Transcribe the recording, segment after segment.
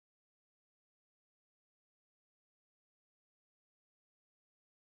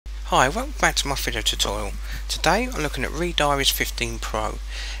Hi, welcome back to my video tutorial. Today I'm looking at Readiris 15 Pro,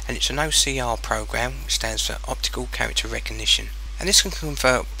 and it's an OCR program which stands for Optical Character Recognition, and this can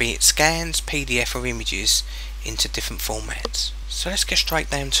convert be it scans, PDF or images into different formats. So let's get straight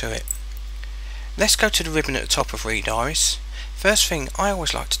down to it. Let's go to the ribbon at the top of Readiris. First thing I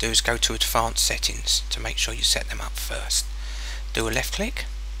always like to do is go to Advanced Settings to make sure you set them up first. Do a left click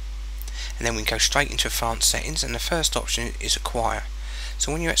and then we can go straight into Advanced Settings, and the first option is Acquire.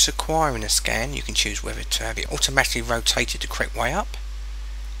 So when you're actually acquiring a scan, you can choose whether to have it automatically rotated the correct way up,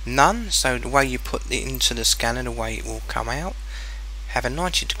 none, so the way you put it into the scanner, the way it will come out, have a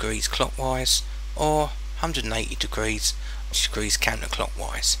 90 degrees clockwise or 180 degrees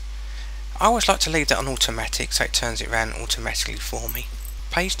counterclockwise. I always like to leave that on automatic so it turns it around automatically for me.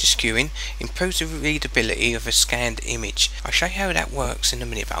 Page skewing improves the readability of a scanned image. I'll show you how that works in a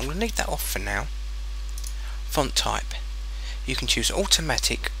minute, but I'm going to leave that off for now. Font type. You can choose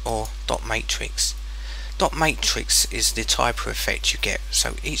automatic or dot matrix. Dot matrix is the type of effect you get,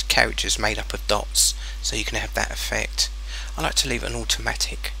 so each character is made up of dots, so you can have that effect. I like to leave it on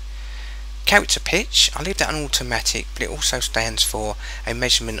automatic. Character pitch, I leave that on automatic, but it also stands for a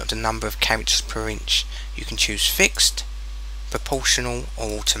measurement of the number of characters per inch. You can choose fixed, proportional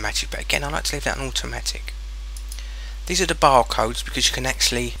or automatic, but again I like to leave that on automatic. These are the barcodes because you can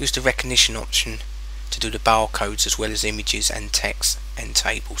actually use the recognition option to do the barcodes as well as images and text and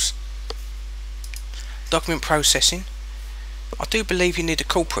tables. Document processing, I do believe you need a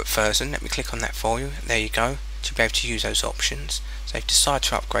corporate version. Let me click on that for you. There you go, to be able to use those options. So if you decide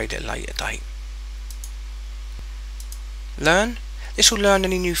to upgrade at a later date. Learn, this will learn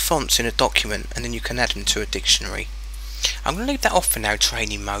any new fonts in a document and then you can add them to a dictionary. I'm going to leave that off for now,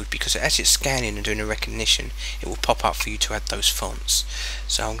 training mode, because as it's scanning and doing a recognition it will pop up for you to add those fonts.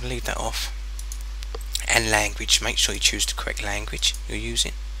 So I'm going to leave that off. And language, make sure you choose the correct language you're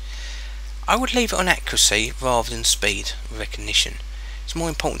using. I would leave it on accuracy rather than speed recognition. It's more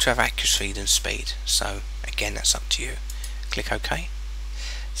important to have accuracy than speed, so again that's up to you. Click OK.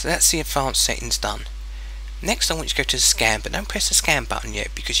 So that's the advanced settings done. Next I want you to go to the scan, but don't press the scan button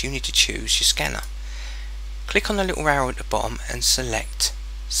yet because you need to choose your scanner. Click on the little arrow at the bottom and select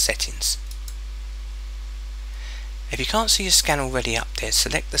settings. If you can't see your scanner already up there,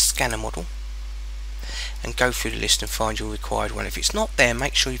 select the scanner model and go through the list and find your required one. If it's not there,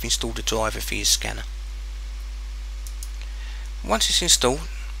 make sure you've installed a driver for your scanner. Once it's installed,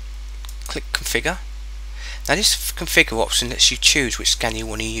 click configure. Now this configure option lets you choose which scanner you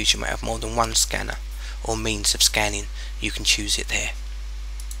want to use. You might have more than one scanner or means of scanning, you can choose it there.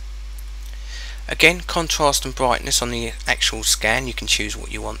 Again, contrast and brightness on the actual scan, you can choose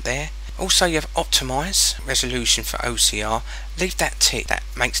what you want there. Also you have optimize resolution for OCR. Leave that tick, that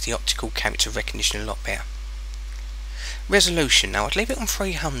makes the optical character recognition a lot better. Resolution, now I'd leave it on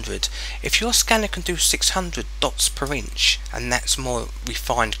 300. If your scanner can do 600 dots per inch and that's more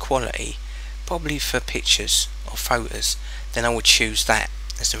refined quality, probably for pictures or photos, then I would choose that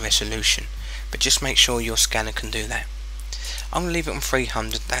as the resolution, but just make sure your scanner can do that. I'm going to leave it on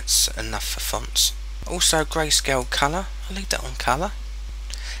 300, that's enough for fonts. Also grayscale colour, I'll leave that on colour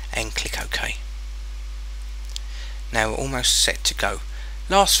and click OK. Now we're almost set to go.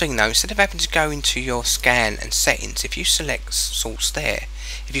 Last thing though, instead of having to go into your scan and settings, if you select source there,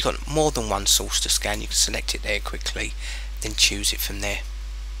 if you've got more than one source to scan, you can select it there quickly, then choose it from there.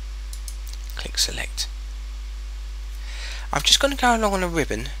 Click select. I'm just going to go along on a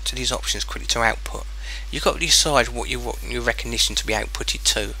ribbon to these options quickly to output. You've got to decide what you want your recognition to be outputted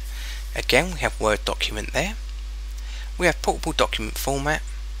to. Again, we have Word document there. We have portable document format,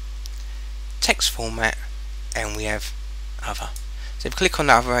 text format, and we have other. So if you click on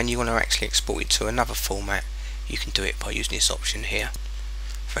other and you want to actually export it to another format, you can do it by using this option here.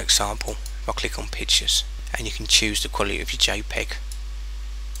 For example, if I click on pictures, and you can choose the quality of your JPEG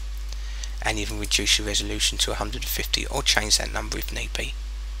and even reduce your resolution to 150 or change that number if need be.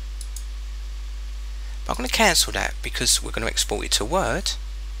 But I'm going to cancel that because we're going to export it to Word,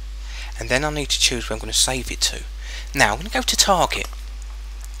 and then I need to choose where I'm going to save it to. Now I'm going to go to Target.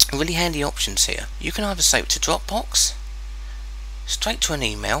 Really handy options here. You can either save it to Dropbox, straight to an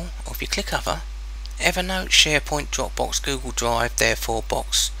email, or if you click other, Evernote, SharePoint, Dropbox, Google Drive, therefore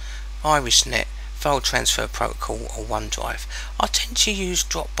Box, IrisNet, File Transfer Protocol or OneDrive. I tend to use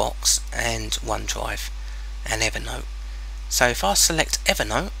Dropbox and OneDrive and Evernote. So if I select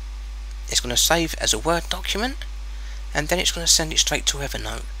Evernote, it's going to save as a Word document and then it's going to send it straight to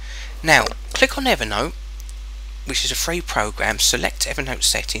Evernote. Now click on Evernote, which is a free program, select Evernote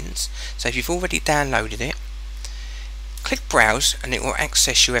settings. So if you've already downloaded it, click browse and it will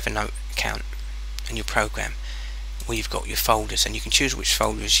access your Evernote account and your program. where you've got your folders, and you can choose which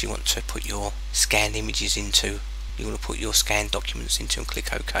folders you want to put your scanned images into, you want to put your scanned documents into, and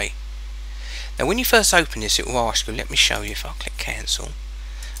click OK. Now when you first open this, it will ask you, let me show you. If I click cancel,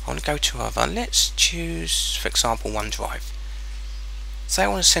 I want to go to other, let's choose for example OneDrive. Say I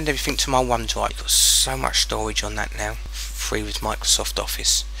want to send everything to my OneDrive. I've got so much storage on that now, free with Microsoft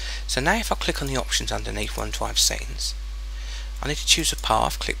Office. So now if I click on the options underneath OneDrive settings, I need to choose a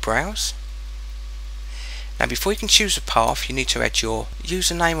path, click browse. Now before you can choose a path, you need to add your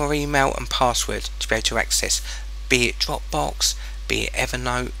username or email and password to be able to access, be it Dropbox, be it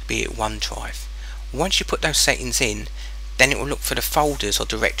Evernote, be it OneDrive. Once you put those settings in, then it will look for the folders or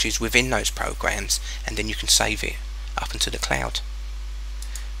directories within those programs, and then you can save it up into the cloud.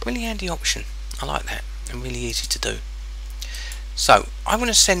 Really handy option, I like that, and really easy to do. So I'm going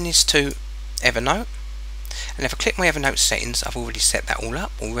to send this to Evernote, and if I click my Evernote settings, I've already set that all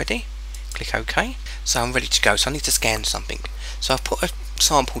up already. Click OK. So I'm ready to go. So I need to scan something. So I've put a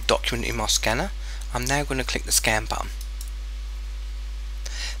sample document in my scanner. I'm now going to click the scan button.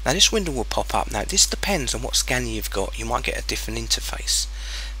 Now this window will pop up. Now this depends on what scanner you've got. You might get a different interface.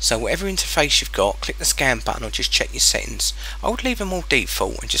 So whatever interface you've got, click the scan button or just check your settings. I would leave them all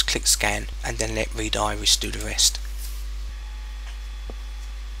default and just click scan and then let Readiris do the rest.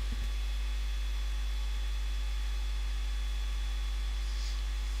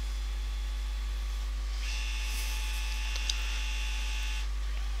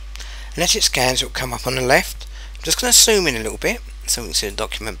 And as it scans, it will come up on the left. I'm just going to zoom in a little bit so we can see the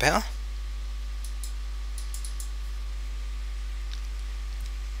document better.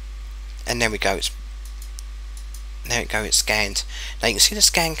 And there we go, it's scanned. Now you can see the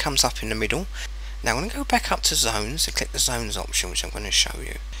scan comes up in the middle. Now I'm going to go back up to zones and click the zones option, which I'm going to show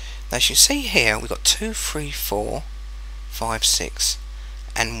you. Now as you see here, we've got 2, 3, 4, 5, 6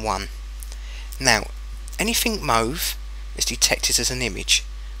 and 1. Now anything mauve is detected as an image,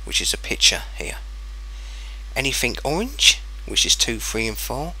 which is a picture here. Anything orange, which is 2, 3 and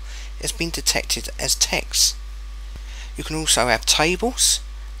 4, has been detected as text. You can also have tables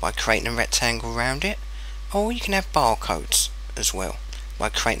by creating a rectangle around it, or you can have barcodes as well by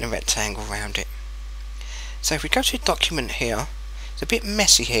creating a rectangle around it. So if we go to a document here, it's a bit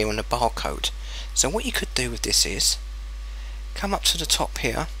messy here on the barcode. So what you could do with this is come up to the top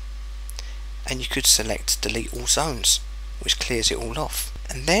here and you could select delete all zones, which clears it all off.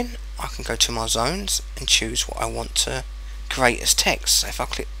 And then I can go to my zones and choose what I want to create as text. So if I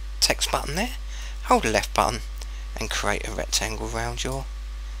click text button there, hold the left button and create a rectangle around your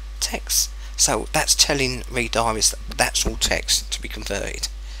text. So that's telling Readiris that that's all text to be converted.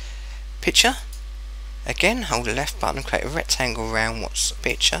 Picture, again hold the left button and create a rectangle around what's a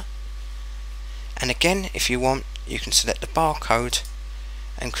picture. And again, if you want, you can select the barcode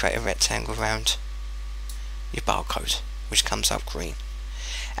and create a rectangle around your barcode, which comes up green.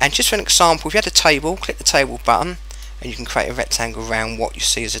 And just for an example, if you had a table, click the table button and you can create a rectangle around what you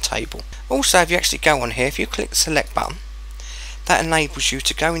see as a table. Also, if you actually go on here, if you click the select button, that enables you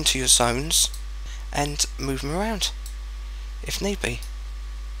to go into your zones and move them around if need be,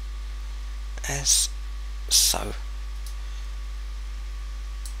 as so.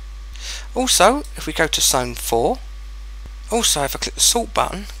 Also, if we go to zone 4, also if I click the sort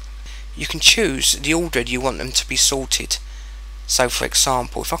button, you can choose the order you want them to be sorted. So for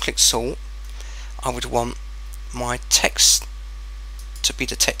example, if I click sort, I would want my text to be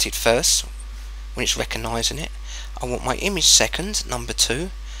detected first when it's recognising it. I want my image second, number 2.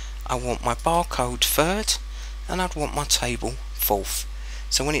 I want my barcode third, and I'd want my table fourth.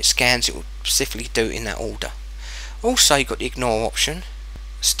 So when it scans, it will specifically do it in that order. Also, you've got the ignore option,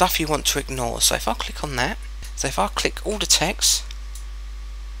 stuff you want to ignore. So if I click on that, so if I click all the text,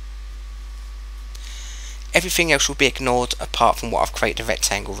 everything else will be ignored apart from what I've created a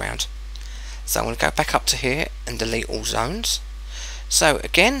rectangle around. So I'm going to go back up to here and delete all zones. So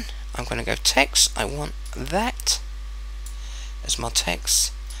again, I'm going to go text, I want that as my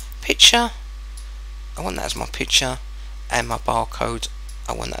text. Picture, I want that as my picture. And my barcode,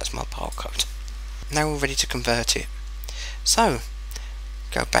 I want that as my barcode. Now we're ready to convert it. So,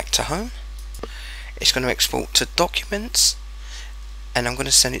 go back to home. It's going to export to documents, and I'm going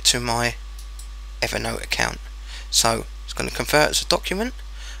to send it to my Evernote account. So it's going to convert as a document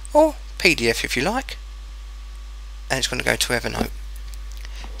or PDF if you like, and it's going to go to Evernote.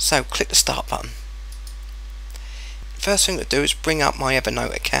 So click the start button. First thing to do is bring up my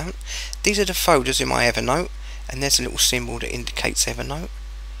Evernote account. These are the folders in my Evernote, and there's a little symbol that indicates Evernote.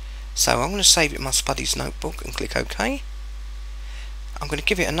 So I'm going to save it in my Spuddies notebook and click OK. I'm going to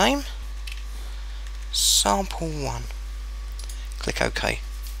give it a name, Sample 1. Click OK.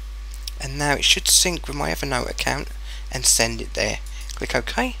 And now it should sync with my Evernote account and send it there. Click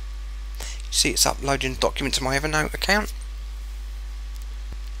OK. You see it's uploading the document to my Evernote account.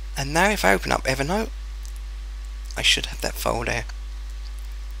 And now if I open up Evernote, I should have that file there.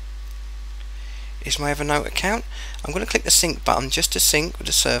 Here's my Evernote account. I'm going to click the sync button just to sync with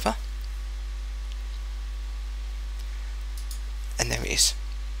the server. And there it is.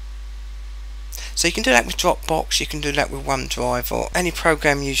 So you can do that with Dropbox, you can do that with OneDrive, or any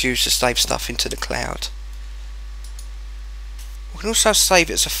program you use to save stuff into the cloud. We can also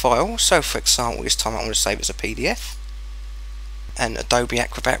save it as a file. So for example, this time I want to save it as a PDF. And Adobe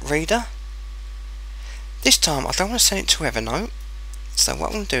Acrobat Reader. This time I don't want to send it to Evernote. So what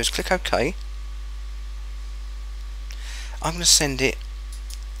I'm going to do is click OK. I'm going to send it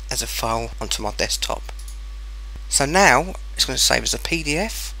as a file onto my desktop. So now it's going to save as a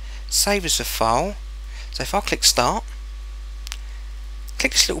PDF, save as a file. So if I click Start,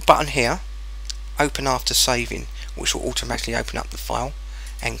 click this little button here, Open after saving, which will automatically open up the file,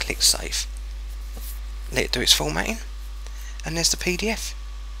 and click Save. Let it do its formatting, and there's the PDF,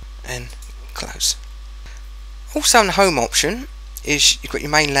 and close. Also in the Home option is you've got your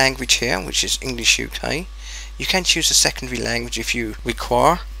main language here, which is English UK. You can choose a secondary language if you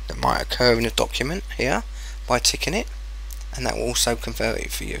require. That might occur in a document here by ticking it, and that will also convert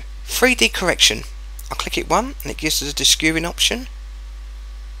it for you. 3D correction. I'll click it once and it gives us a skewing option.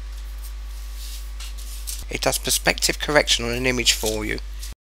 It does perspective correction on an image for you.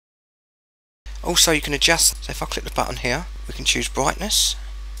 Also you can adjust, so if I click the button here, we can choose brightness,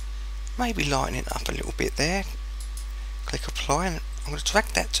 maybe lighten it up a little bit there. Click apply, and I'm going to drag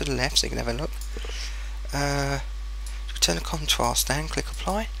that to the left so you can have a look. Turn the contrast down, click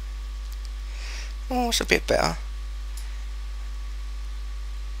apply. Oh, it's a bit better.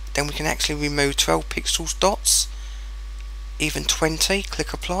 Then we can actually remove 12 pixels dots, even 20,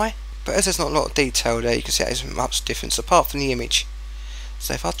 click apply. But as there's not a lot of detail there, you can see there isn't much difference apart from the image.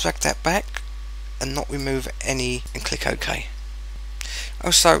 So if I drag that back and not remove any, and click OK.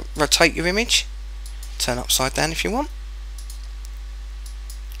 Also rotate your image, turn upside down if you want,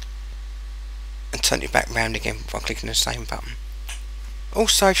 and turn it back round again by clicking the same button.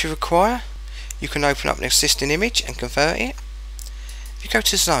 Also if you require, you can open up an existing image and convert it. If you go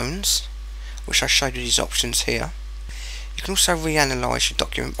to zones, which I showed you these options here, you can also reanalyze your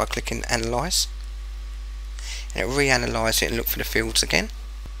document by clicking analyze, and it will reanalyze it and look for the fields again.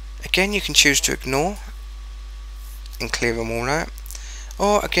 Again, you can choose to ignore and clear them all out,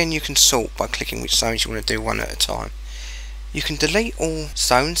 or again you can sort by clicking which zones you want to do one at a time. You can delete all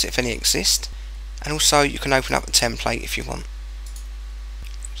zones if any exist, and also you can open up a template if you want.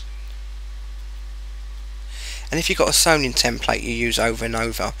 And if you've got a zoning template you use over and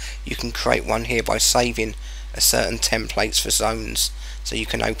over, you can create one here by saving a certain templates for zones, so you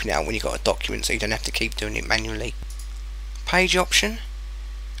can open it out when you've got a document so you don't have to keep doing it manually. Page option,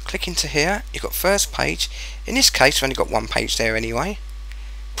 click into here, you've got first page. In this case we've only got one page there anyway.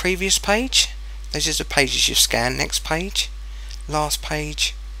 Previous page, those are the pages you've scanned. Next page, last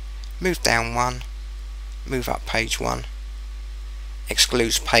page, move down one, move up page one.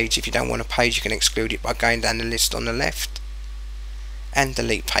 Excludes page. If you don't want a page, you can exclude it by going down the list on the left, and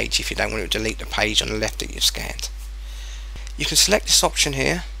delete page if you don't want to delete the page on the left that you've scanned. You can select this option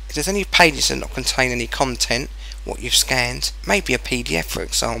here. If there's any pages that don't contain any content, what you've scanned, maybe a PDF for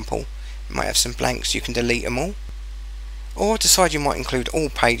example, it might have some blanks, you can delete them all, or decide you might include all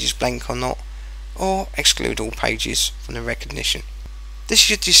pages blank or not, or exclude all pages from the recognition. This is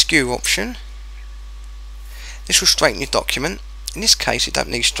your deskew option. This will straighten your document. In this case it don't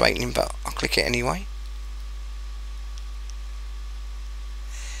need straightening, but I'll click it anyway.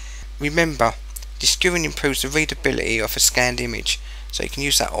 Remember, deskewing improves the readability of a scanned image, so you can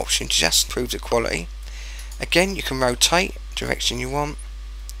use that option to just improve the quality. Again, you can rotate direction you want,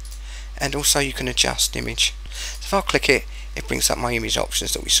 and also you can adjust image. So if I click it, it brings up my image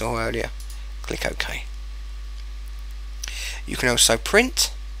options that we saw earlier. Click OK. You can also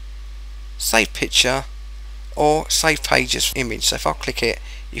print, save picture, or save page as image. So if I click it,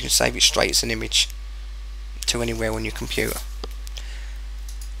 you can save it straight as an image to anywhere on your computer.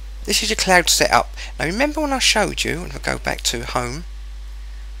 This is your cloud setup. Now remember when I showed you, and if I go back to home,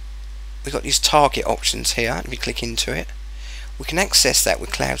 we've got these target options here, and if we click into it, we can access that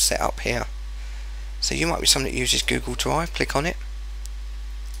with cloud setup here. So you might be someone that uses Google Drive, click on it,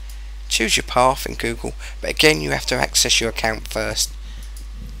 choose your path in Google, but again you have to access your account first,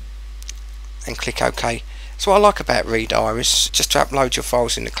 and click OK. So what I like about Readiris, just to upload your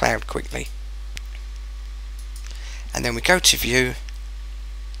files in the cloud quickly. And then we go to view,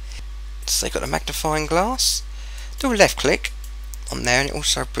 so you've got a magnifying glass, do a left click on there and it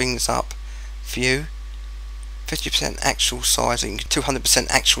also brings up view 50% actual size, and you can do 200%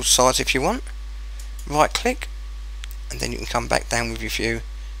 actual size if you want. Right click, and then you can come back down with your view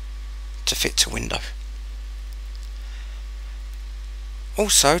to fit to window.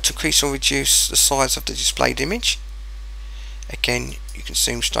 Also, to increase or reduce the size of the displayed image, again you can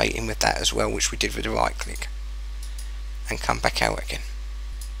zoom straight in with that as well, which we did with the right click, and come back out again.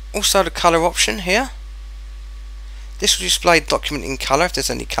 Also, the colour option here, this will display the document in colour if there's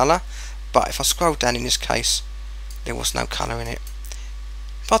any colour, but if I scroll down in this case there was no colour in it.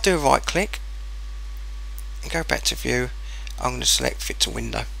 If I do a right click and go back to view, I'm going to select fit to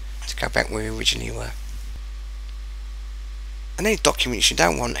window to go back where we originally were. And any documents you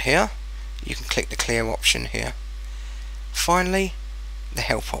don't want here, you can click the clear option here. Finally, the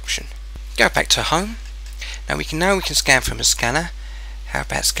help option. Go back to home. Now we can scan from a scanner. How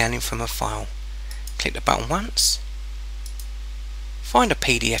about scanning from a file? Click the button once. Find a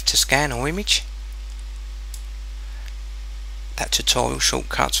PDF to scan or image. That tutorial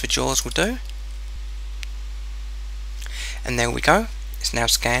shortcuts for JAWS will do. And there we go. It's now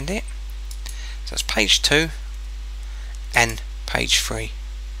scanned it. So it's page 2 and page 3.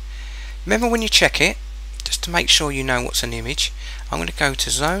 Remember, when you check it, just to make sure you know what's an image, I'm going to go to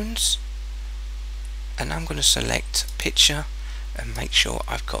zones and I'm going to select picture and make sure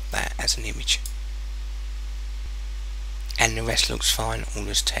I've got that as an image, and the rest looks fine, all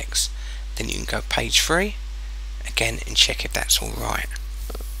as text. Then you can go page 3 again and check if that's alright.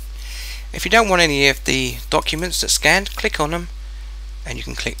 If you don't want any of the documents that scanned, click on them and you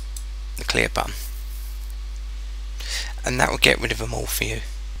can click the clear button, and that will get rid of them all for you.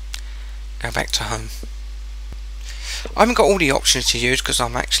 Go back to home. I haven't got all the options to use because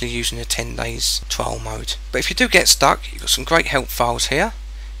I'm actually using a 10 days trial mode, but if you do get stuck, you've got some great help files here.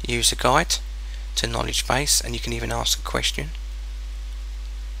 User guide to knowledge base, and you can even ask a question.